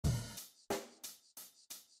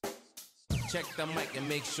Check the mic and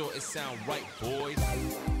make sure it sound right, boys.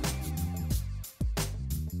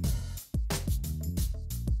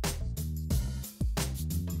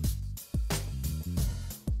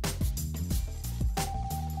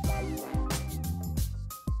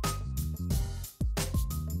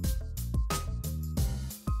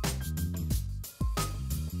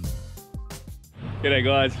 G'day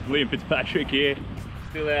guys, Liam Fitzpatrick here.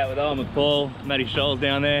 Still out with Owen McPaul, Matty Scholes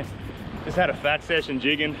down there. Just had a fat session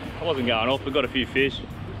jigging. I wasn't going off, but got a few fish.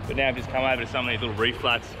 But now I've just come over to some of these little reef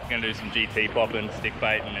flats. Gonna do some GT popping, stick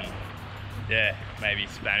baiting, and yeah, maybe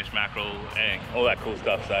Spanish mackerel and all that cool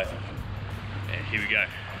stuff. So yeah, here we go.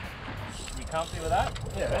 You comfy with that?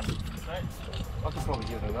 Yeah. Right. I could probably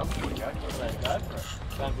give it another one, go. There you go for it.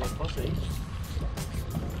 Don't be a pussy.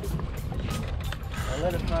 And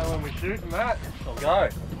let us know when we shoot, Matt. I'll go.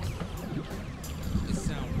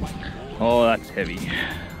 Oh, that's heavy.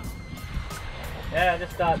 Yeah,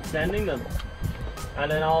 just start sending them.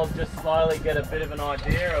 And then I'll just slowly get a bit of an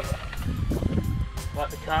idea of what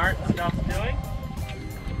the current and stuff's doing.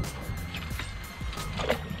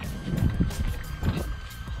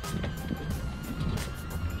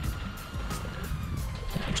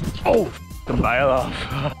 Oh, the bail off.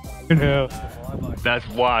 No. That's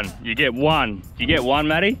one. You get one. You get one,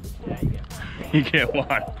 Matty? Yeah, you get one. You get one.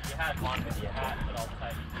 You had one with your hat, but I'll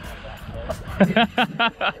take that. You've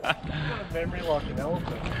got a memory like an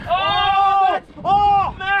elephant. Oh!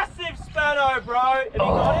 Oh! Massive Spano, bro! Have you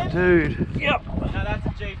got him? Dude. Yep. No, that's a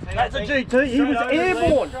GT. That's a GT. He was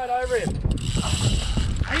airborne. Straight over him.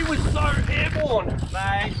 He was so airborne.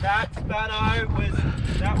 Mate, that Spano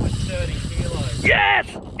was 30 kilos. Yes!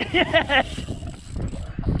 Yes!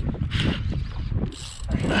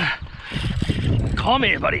 Come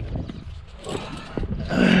here, buddy.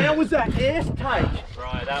 How was that air take?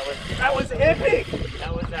 Right, that was epic.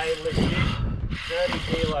 That was a legit 30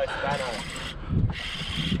 kilo Spano.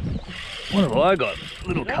 What have I got?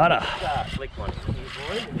 Little cutter. Flick one.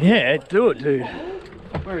 Yeah, do it, dude.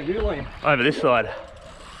 Where are you, Liam? Over this side.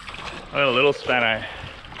 I got a little Spano.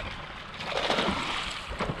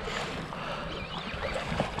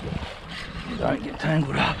 Don't get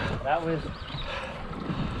tangled up. That was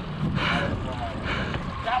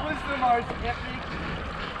the most epic.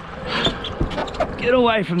 Get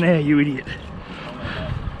away from there, you idiot. You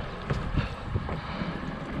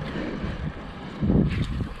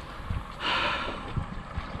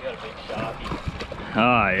got a big sharpie.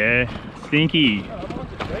 Oh yeah, stinky. No,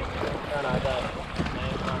 that.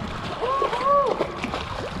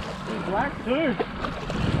 He's black too.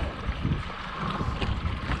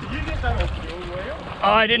 Did you get that on fuel wheel?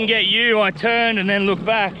 I didn't get you, I turned and then looked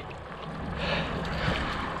back.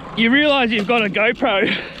 You realise you've got a GoPro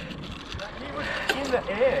He was in the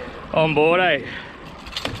air. on board, eh?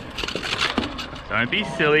 Don't be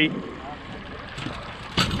silly.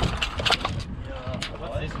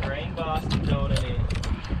 What's this green bastard doing in here?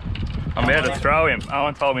 I'm about to throw him.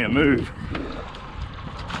 Owen told me to move.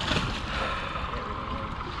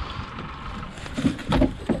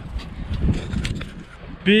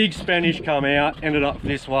 Big Spanish come out, ended up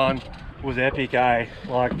this one. Was epic, eh?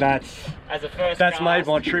 Like that's As made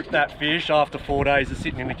my trip, that fish, after 4 days of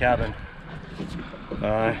sitting in the cabin.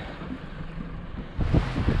 There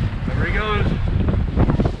he goes.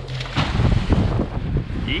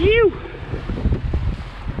 Ew!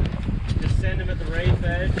 Just send him at the reef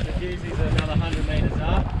edge. The dizzy's another 100 metres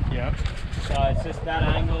up. Yep. So it's just that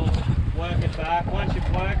angle, work it back. Once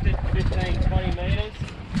you've worked it 15, 20 metres,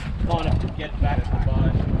 kind of get back to the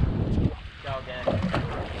boat. Go again.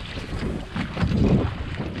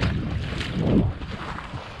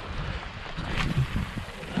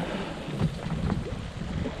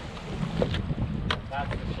 That's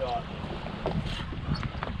the shot.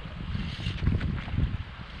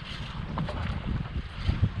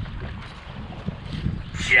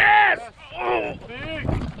 Yes! Oh, big.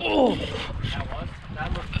 Oh! That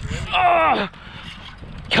looked really Oh!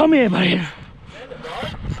 Come here, buddy. Send it, bro.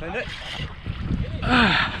 Send it.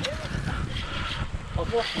 Ah.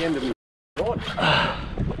 I've lost the end of my rod.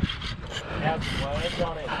 How's the words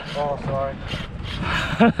on it? Oh, sorry.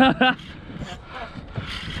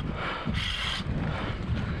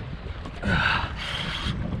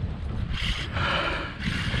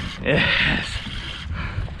 Yes.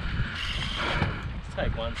 Let's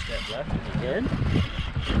take one step left if you can.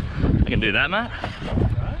 I can do that, Matt.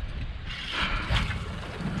 Right.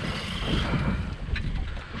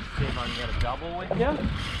 See if I can get a double with you.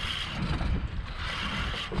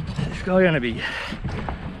 This guy gonna be.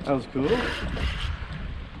 That was cool.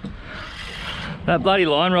 That bloody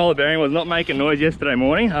line roller bearing was not making noise yesterday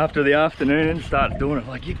morning after the afternoon and started doing it.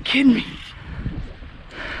 Like, you're kidding me.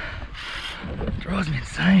 Drives me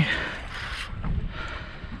insane.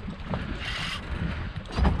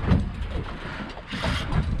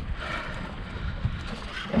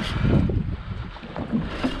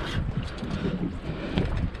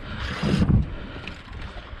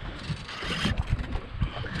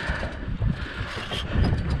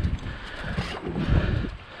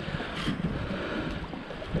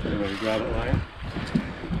 Grab it, Lane.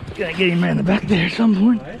 Gonna get him around the back there at some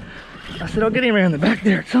point. I said I'll get him around the back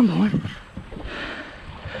there at some point.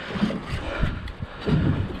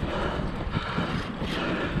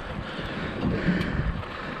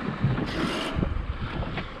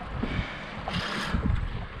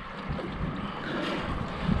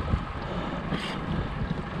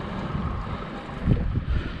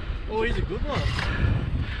 Oh, he's a good one.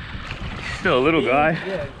 Still a little guy.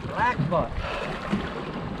 Yeah, black butt.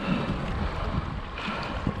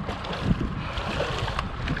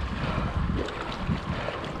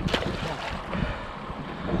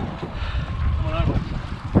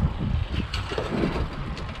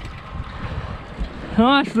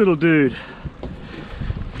 Nice little dude.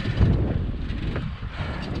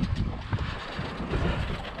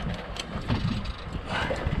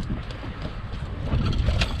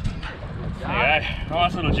 There you go.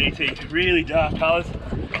 Nice little GT. Really dark colours.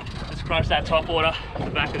 Just crunched that top water at the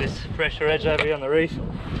back of this pressure edge over here on the reef.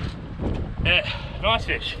 Yeah, nice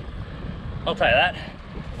fish. I'll take that.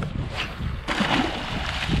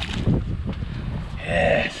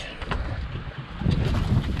 Yes.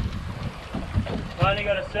 Only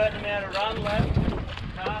got a certain amount of run left.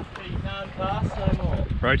 Cast, but you can't cast no more.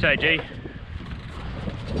 Rotate, G.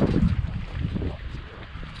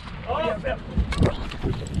 Oh,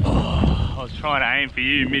 I was trying to aim for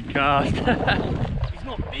you mid-cast. He's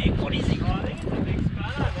not big. What is he? Oh, I think it's a big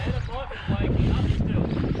spanner, man. It might be flaking up still.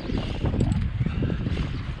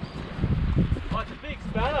 Oh, it's a big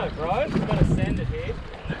spanner, bro. Just gotta send it here.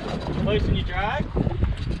 Loosen your drag.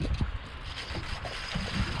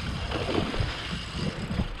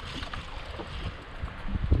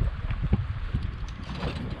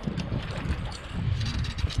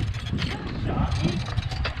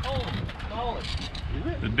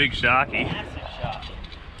 The big sharky. Massive shark.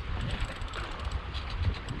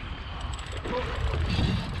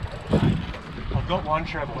 I've got one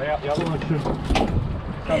treble out, the other one should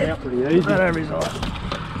come out pretty easy. Right over his eye.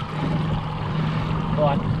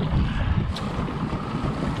 Right.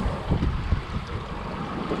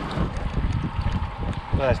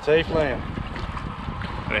 Nice teeth, Liam.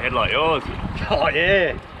 Got a head like yours. Oh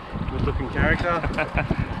yeah, good looking character.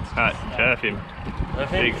 Alright, turf him.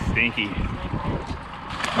 Big stinky.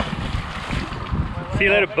 See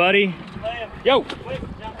you later, buddy. Liam, Yo! quick,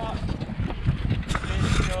 jump up.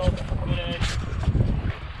 Finish job. Good edge.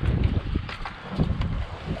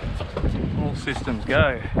 All systems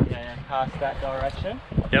go. Yeah, cast that direction.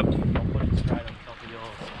 Yep. I'll put it straight on top of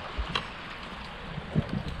yours.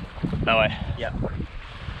 That way. Yep.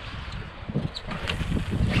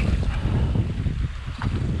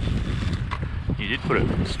 You did put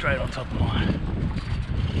it straight on top of mine.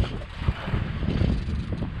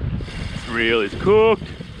 This reel is cooked.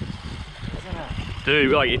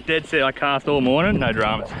 Dude, like you're dead set. I cast all morning, no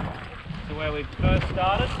dramas. To where we first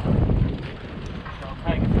started. So I'll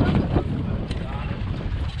take it back to where we first started.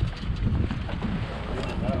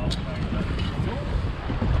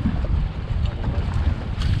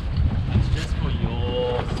 That's just for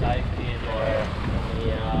your safety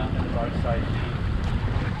and the boat safety.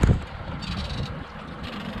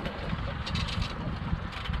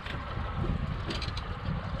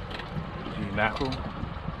 Mackerel.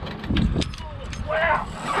 Wow!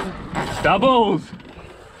 Doubles!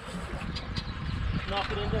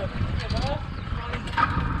 Knock it into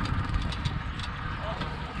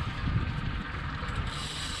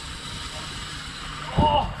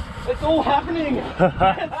Oh! It's all happening!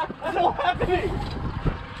 It's all happening!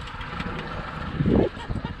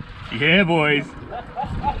 Yeah, boys.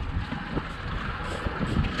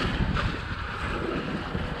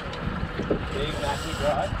 Big Mackie,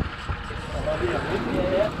 right? I love you.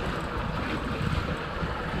 Yeah.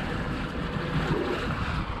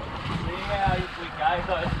 See how we gave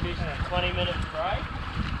those fish a 20-minute break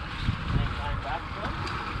and came back to them?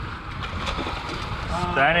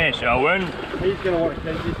 Spanish, Owen. He's going to want to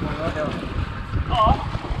keep this one, right? Oh,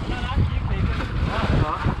 no, you keep it.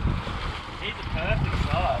 He's a perfect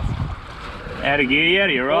size. Out of gear yet,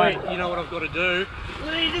 are you right? You know what I've got to do?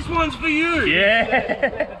 Lee, this one's for you! Yeah!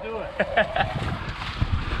 To do it.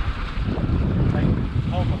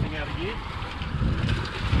 Hold something out of gear.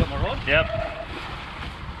 You got my rod? Yep.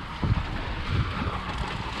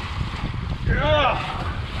 Gotta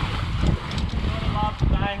love the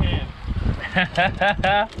mayhem.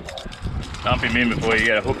 Dump him in before you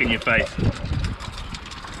get a hook in your face.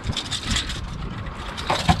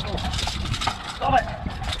 Stop it!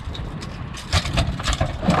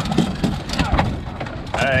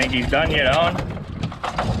 I don't think he's done yet, Owen.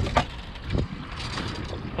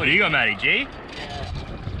 What do you got, Matty G?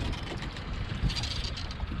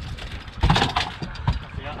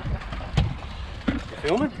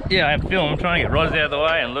 Filming? Yeah, I have film. I'm trying to get rods out of the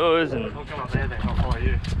way and lures and... I'll come up there then, I'll follow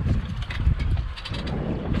you.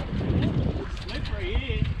 Slippery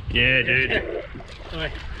here. Yeah, dude.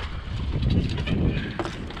 Oi.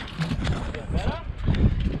 Better?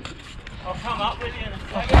 I'll come up with you in a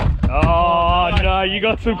second. Oh no, you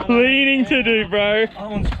got some cleaning to do, bro.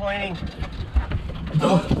 Owen's cleaning.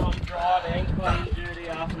 On drive and clean duty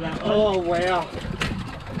after that one. Oh wow.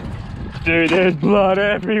 Dude, there's blood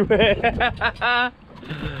everywhere.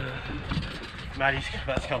 Matty's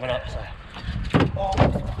that's coming up, so.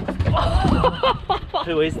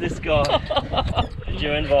 Who is this guy? Did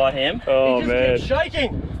you invite him? Oh He man. just keeps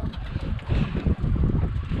shaking.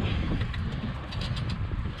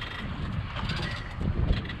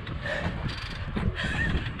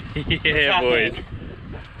 Yeah, boys.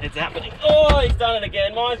 It's happening. Oh, he's done it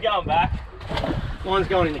again. Mine's going back. Mine's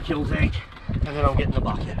going in the kill tank, and then I'm getting the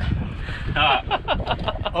bucket.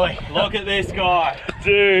 Oi, look at this guy.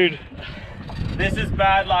 Dude. This is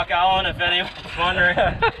bad luck, Owen, if anyone's wondering.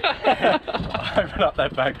 Open up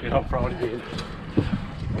that back bit, I'll throw it in.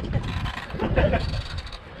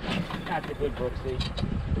 That's a good Brooksy.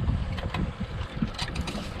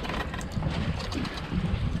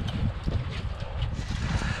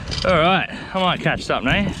 Alright, I might catch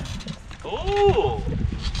something, eh? Ooh,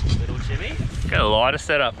 little Jimmy. Got a lighter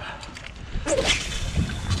set up.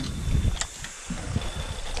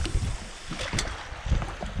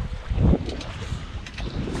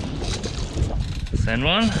 Send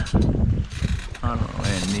one. I don't know,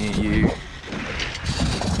 land near you.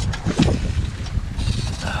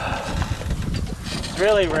 It's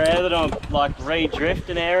really rare that I'm like re-drift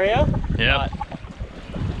an area. Yep. But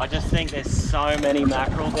I just think there's so many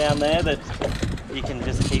mackerel down there that you can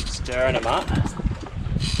just keep stirring them up.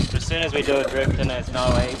 As soon as we do a drift and there's no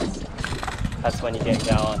eats, that's when you get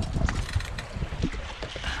going.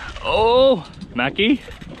 Oh, Mackie.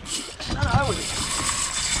 No, that was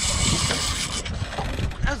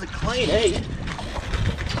a clean eat.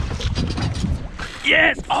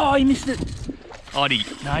 Yes! Oh, he missed it. Oh, no, he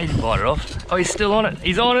didn't bite it off. Oh, he's still on it.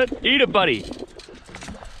 He's on it. Eat it, buddy.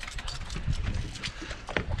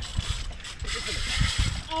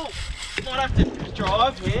 Oh, might have to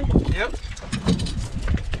drive here. Yep.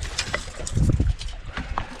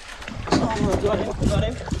 Oh, got him, got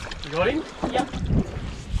him. You got him? Yep.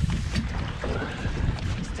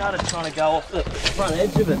 Started trying to go off the front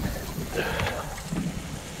edge of it.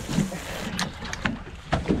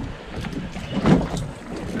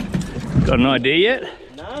 Got an idea yet?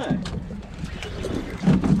 No.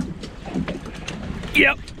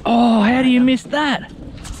 Yep. Oh, how do you miss that?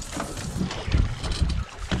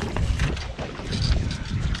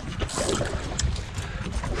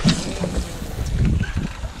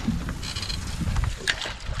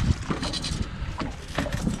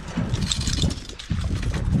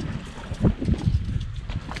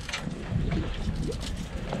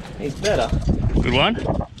 He's better. Good one.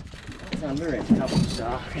 It's under him. Couple of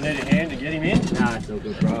sharks. You need a hand to get him in? Nah, it's all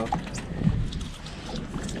good, bro.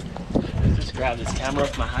 Just grab this camera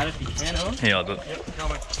off my hat if you can, huh? Yeah, I'll do it. Yep,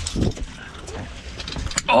 coming.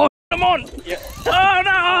 Oh, come on! Yep. Oh,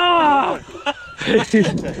 no! I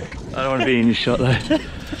don't want to be in your shot, though.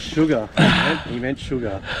 Sugar. He meant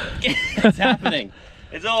sugar. It's happening.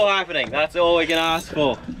 It's all happening. That's all we can ask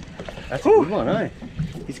for. That's a good one, eh?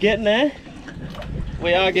 He's getting there.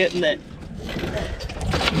 We are getting there.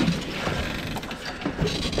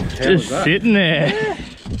 Just sitting there.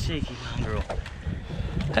 Cheeky mongrel.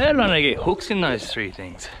 How did I get hooks in those three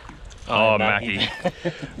things? Oh, Oh, Mackie.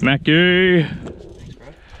 Mackie. Thanks,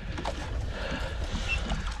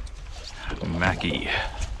 bro. Mackie.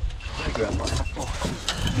 Grab my apple.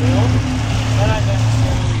 They don't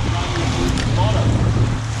necessarily run you through the bottom,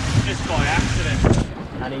 just by accident.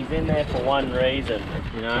 And he's in there for one reason,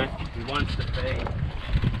 you know? He wants to feed.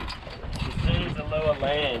 As soon as the lure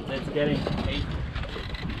lands, let's get him to eat.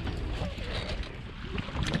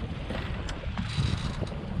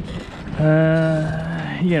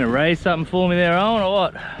 You gonna raise something for me there, Owen, or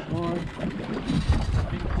what? I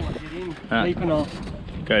didn't quite get in. Ah. Deep enough.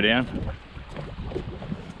 Go down.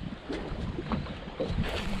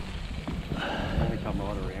 Only come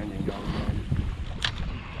right around and go around.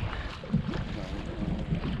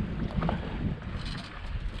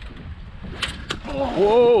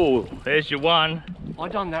 Whoa, there's your one. I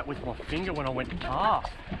done that with my finger when I went to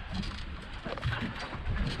cast.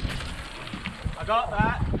 I got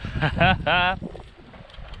that.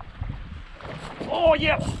 Oh,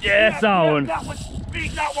 yep. Yes, Owen. That was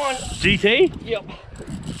big, that one. GT? Yep.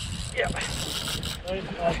 Yep.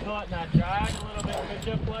 Tighten that drag a little bit, would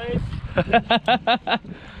you, please?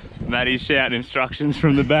 Matty's shouting instructions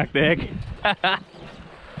from the back deck.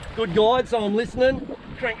 Good guide, so I'm listening.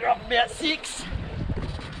 Crank her up about 6.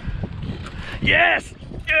 Yes!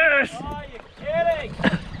 Yes! Oh, you're kidding!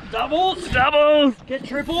 Doubles. Doubles! Get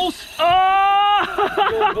triples. Oh!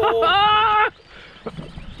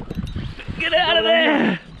 Get out of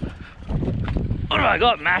there! What have I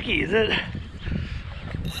got? Mackie, is it?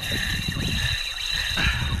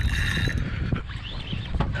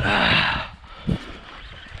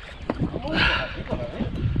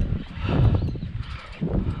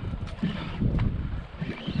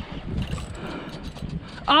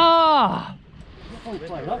 Ah!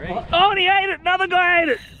 Oh, and he ate it! Another guy ate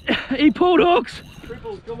it! He pulled hooks!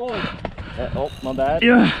 Triples, come on. Oh, my bad.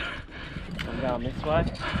 Yeah. I'm going this way.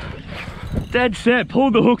 Dead set.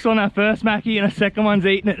 Pulled the hooks on that first Mackie and the second one's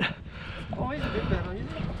eating it. Oh, he's a bit better, isn't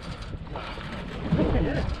he?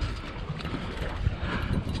 Yeah.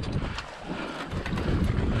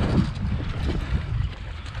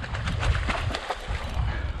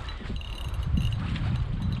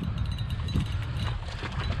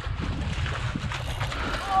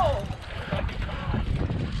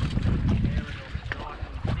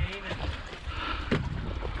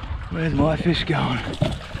 Where's my fish going?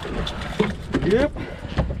 Yep.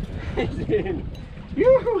 He's in.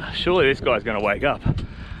 Yoo-hoo. Surely this guy's going to wake up.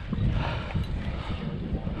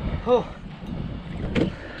 Oh.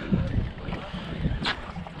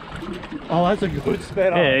 Oh, that's a good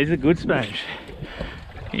spanner. Yeah, he's a good Spanish.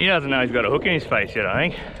 He doesn't know he's got a hook in his face yet, I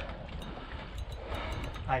think.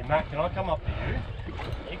 Hey, Matt, can I come up to you?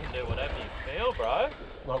 You can do whatever you feel, bro.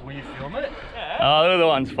 Like, will you film it? Yeah. Oh, they're the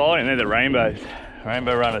ones fighting. They're the rainbows.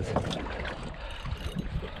 Rainbow runners.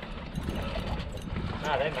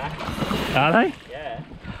 No, they're Mac. Are they? Yeah.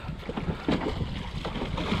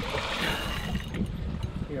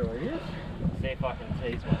 Here he is. See if I can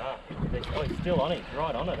tease one up. Oh, he's still on it. He's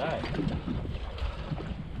right on it, eh?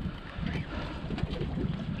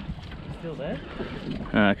 Still there?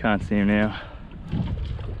 I can't see him now.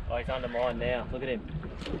 Oh, he's under mine now. Look at him.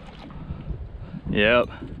 Yep,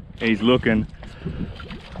 he's looking.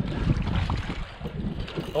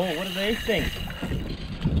 Oh, what are these things?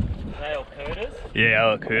 Are they all cooters? Yeah,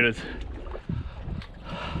 look, Hooters.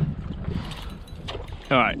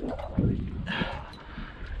 Alright.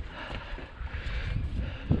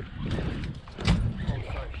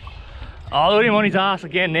 Oh, look at him on his ass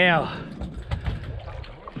again now.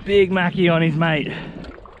 Big Mackie on his mate.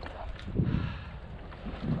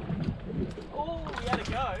 Oh, we had a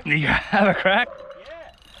go. You have a crack?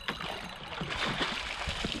 Yeah.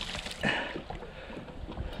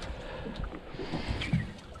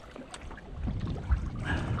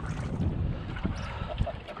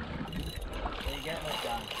 There you go, that's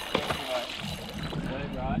done. Word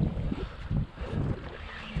right.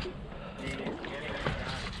 There it is, get it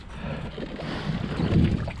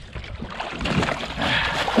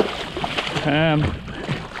done.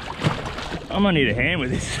 I'm gonna need a hand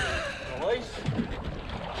with this.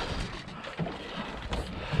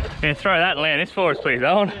 Yeah, throw that and land this for us, please,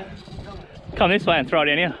 Owen. Come this way and throw it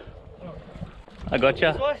in here. I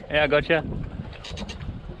gotcha. Yeah, I gotcha. I'm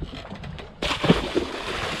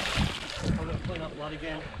going to clean up blood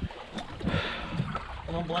again.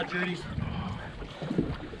 Come on, blood duties.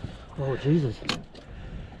 Oh, Jesus. Oh,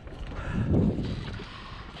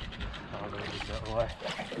 I'm going to get that away.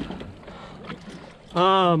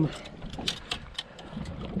 Oh,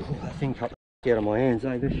 that thing cut the out of my hands,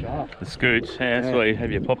 eh? This sharp. The scoots, yeah, that's why you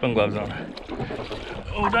have your popping gloves on.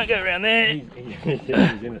 Oh, don't go around there. He's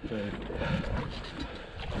in it too.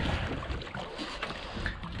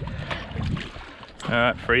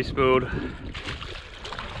 Alright, free spooled.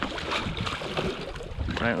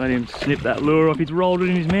 Don't let him snip that lure off, he's rolled it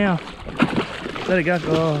in his mouth. Let it go.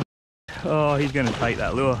 Oh, oh, he's going to take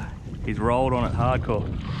that lure. He's rolled on it hardcore.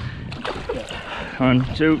 1,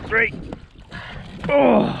 2, 3.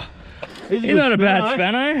 Oh, he's not a bad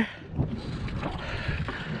spano.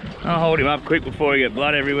 I'll hold him up quick before we get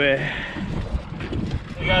blood everywhere.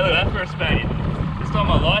 There you go, look at that for a Spaniard. This time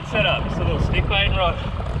my light set up, just a little stick bait rod.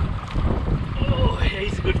 Oh, yeah,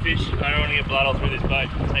 he's a good fish. I don't want to get blood all through this boat.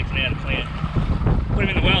 It takes me out to clean it. Put him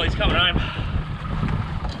in the well, he's coming home.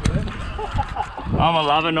 I'm a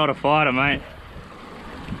lover, not a fighter, mate.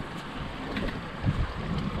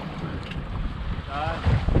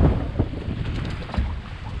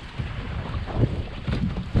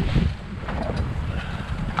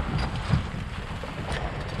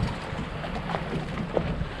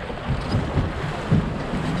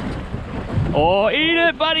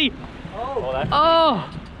 buddy. Oh, that's Oh.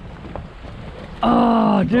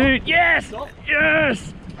 Oh, dude. Yes.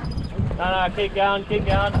 Yes. No, keep going, keep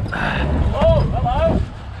going. Oh, hello.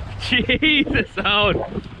 Jesus, Owen.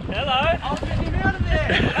 Hello. I'll get him out of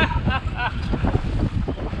there.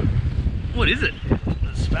 What is it?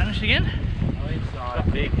 Spanish again? Oh, inside.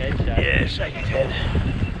 A big head shake. Yeah, shake his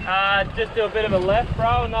head. Just do a bit of a left,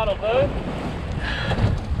 bro, and that'll do.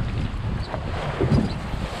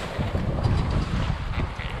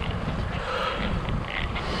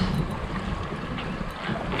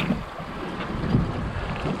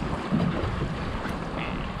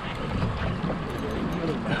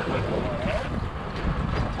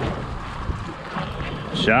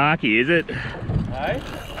 Sharky, is it? Hey?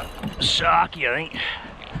 Sharky, I think.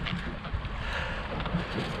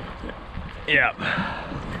 Yep.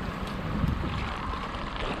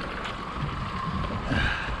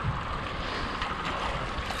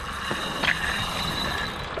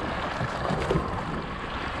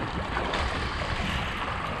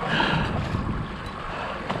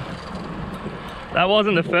 That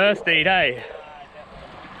wasn't the first eat, eh?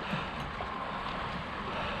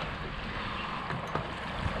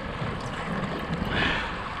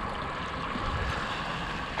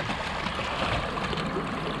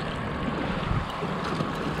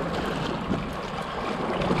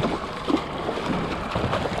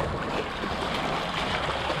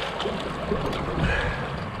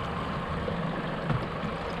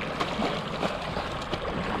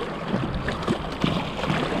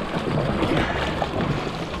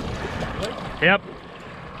 Yep.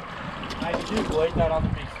 Hey, did you bleed that other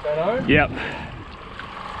big speedo? Yep.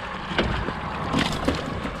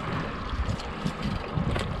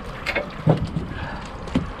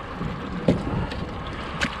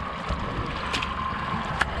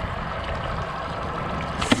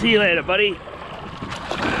 See you later, buddy.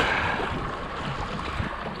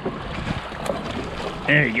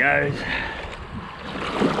 There he goes.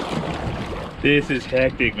 This is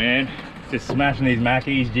hectic, man. Just smashing these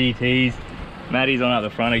Mackies, GTs. Matty's on up the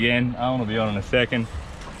front again. I want to be on in a second.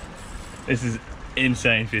 This is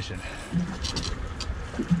insane fishing.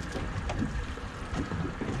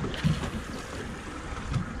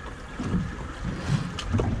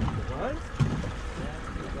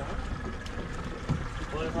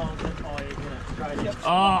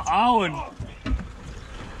 Oh, Owen.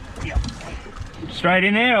 Straight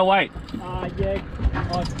in there or wait? Yeah,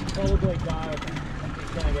 I'd probably go.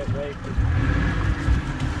 It's going to get weak.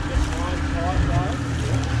 Just line tight, though.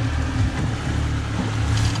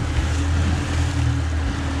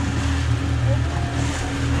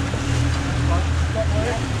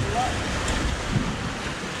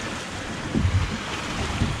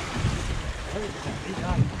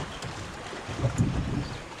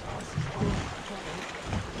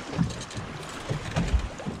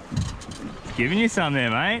 Giving you some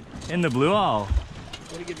there, mate. In the blue hole.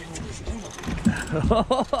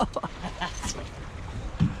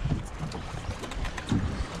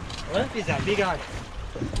 Well, he's that big, eh?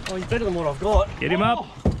 Oh, he's better than what I've got. Get him up.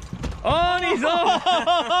 Oh, and he's off.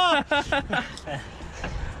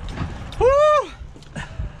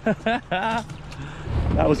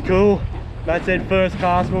 That was cool. Matt said first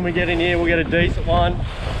cast when we get in here we'll get a decent one.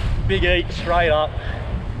 Big eat straight up.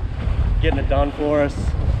 Getting it done for us.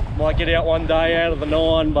 Might get out one day out of the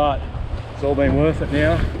 9, but it's all been worth it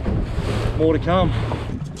now. More to come.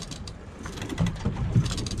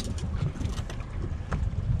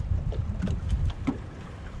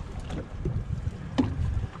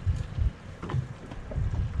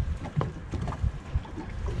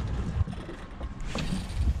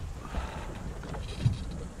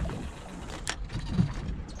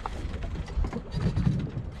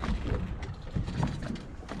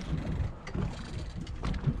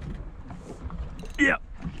 Yeah.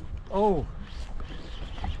 Oh.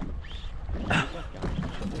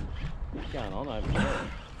 What's going on over there?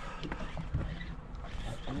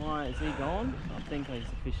 Why, is he gone? I think he's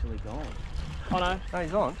officially gone. Oh no. No,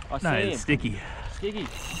 he's on. I see No, him. it's sticky. Sticky.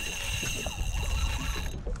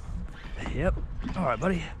 Yep. All right,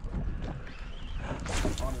 buddy.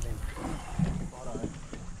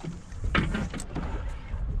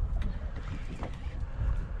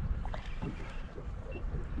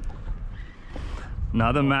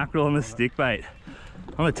 Another mackerel on the stick bait.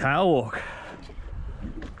 On the tail walk.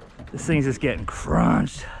 This thing's just getting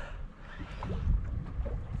crunched.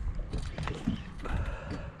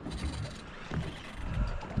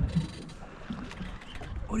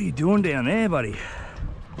 What are you doing down there, buddy?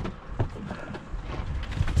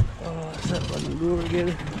 Oh, it's that bloody lure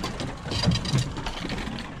again.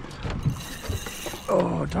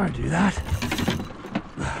 Oh, don't do that.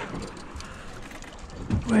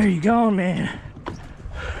 Where are you going, man?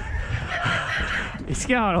 It's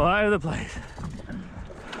going all over the place.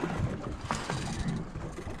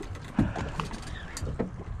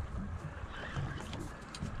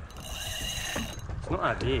 It's not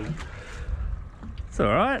that big. It's all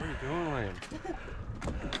right. What are you doing, Liam?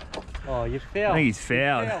 Oh, you fouled. I think he's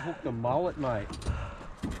fouled. You hooked the mullet, mate.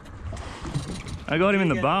 I got him in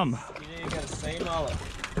the bum. You need to get a sea mullet.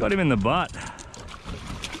 Got him in the butt.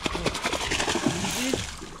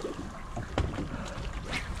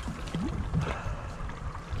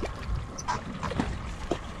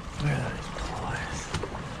 Where are those pliers?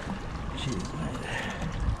 Cheers, mate.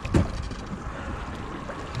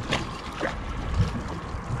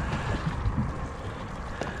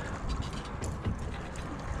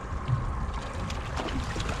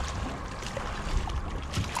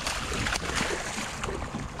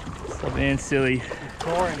 Stop being silly.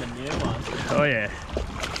 Pouring a new one. Oh yeah.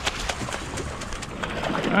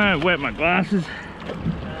 I don't wet my glasses.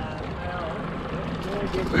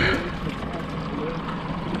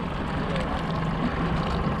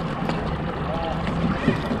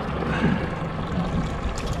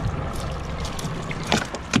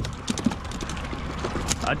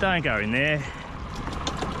 I don't go in there.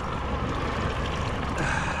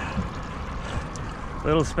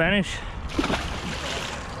 Little Spanish.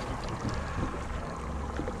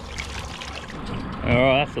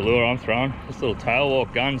 Alright, that's the lure I'm throwing. Just little tail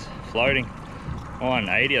walk guns floating.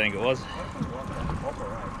 180 I think it was.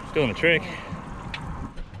 It's doing the trick.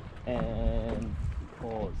 And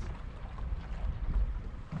pause.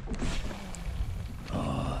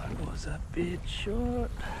 Oh, it was a bit short.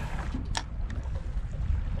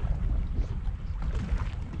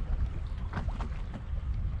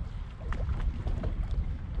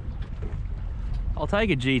 I'll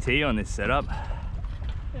take a GT on this setup.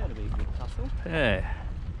 Yeah, it'll be a good tussle. Yeah.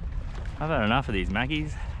 I've had enough of these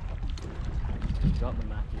mackies. Got the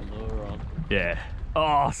Mackie lure on. Yeah.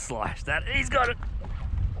 Oh, slash that. He's got it.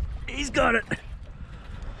 He's got it.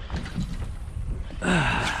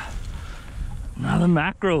 Another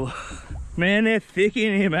mackerel. Man, they're thick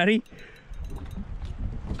in here, Matty.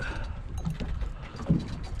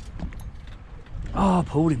 Oh, I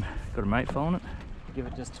pulled him. Got a mate following it. Give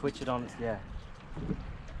it, just twitch it on its, yeah.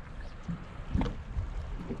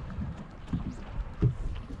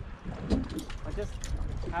 I just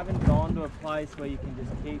haven't gone to a place where you can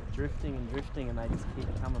just keep drifting and drifting and they just keep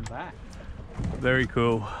coming back. Very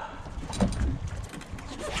cool.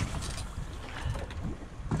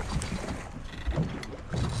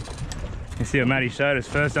 You see what Matty showed us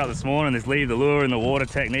first up this morning, this leave the lure in the water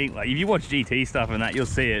technique. Like if you watch GT stuff and that, you'll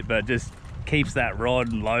see it, but just keeps that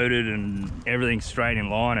rod loaded and everything straight in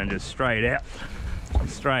line and just straight out,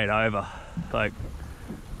 straight over. Like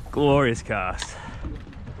glorious cast.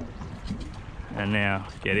 And now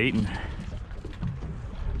get eaten.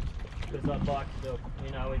 Because I'd like to,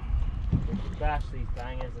 you know, we bash these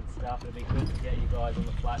bangers and stuff. It'd be good to get you guys on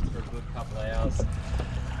the flats for a good couple of hours.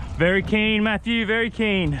 Very keen, Matthew, very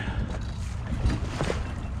keen.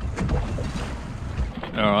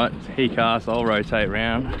 All right, he casts, I'll rotate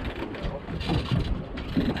round.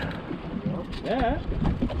 Yeah.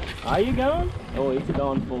 Are you going? Oh, he's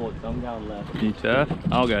going forward, so I'm going left. You turf?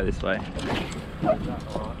 I'll go this way.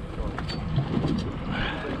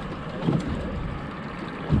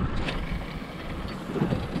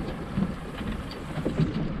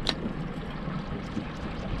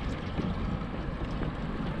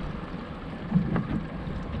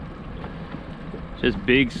 Just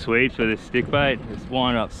big sweeps for this stick bait. Just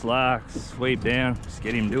wind up slack, sweep down, just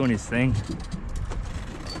get him doing his thing.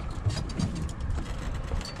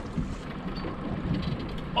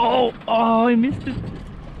 Oh, he missed it.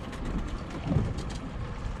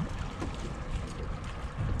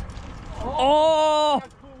 Oh,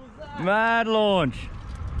 mad launch.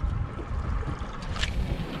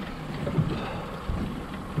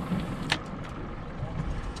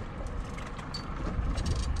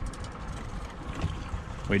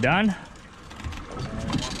 We done?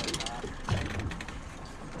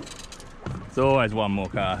 It's always one more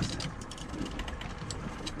cast.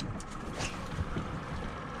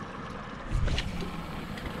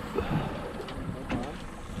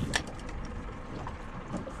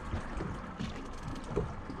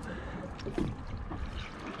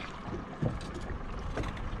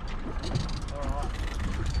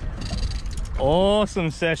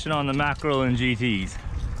 Awesome session on the mackerel and GTs.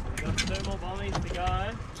 We've got 2 more bombies to go,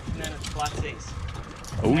 and then it's flatsies.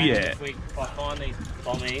 Oh And yeah. if I find these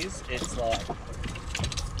bombies, it's like,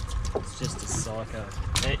 it's just a psycho.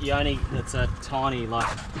 It's a tiny, like,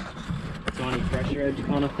 tiny pressure edge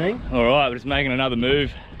kind of thing. All right, we're just making another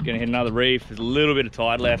move. Gonna hit another reef. There's a little bit of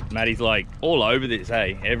tide left. Matty's like all over this,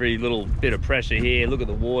 hey. Every little bit of pressure here. Look at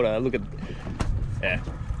the water, look at, yeah.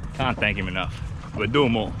 Can't thank him enough. We're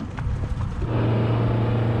doing more.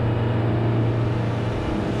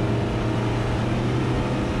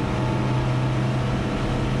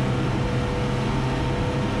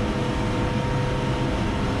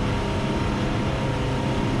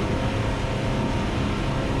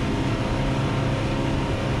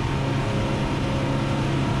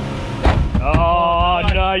 Oh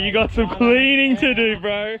no, you got some cleaning to do,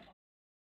 bro.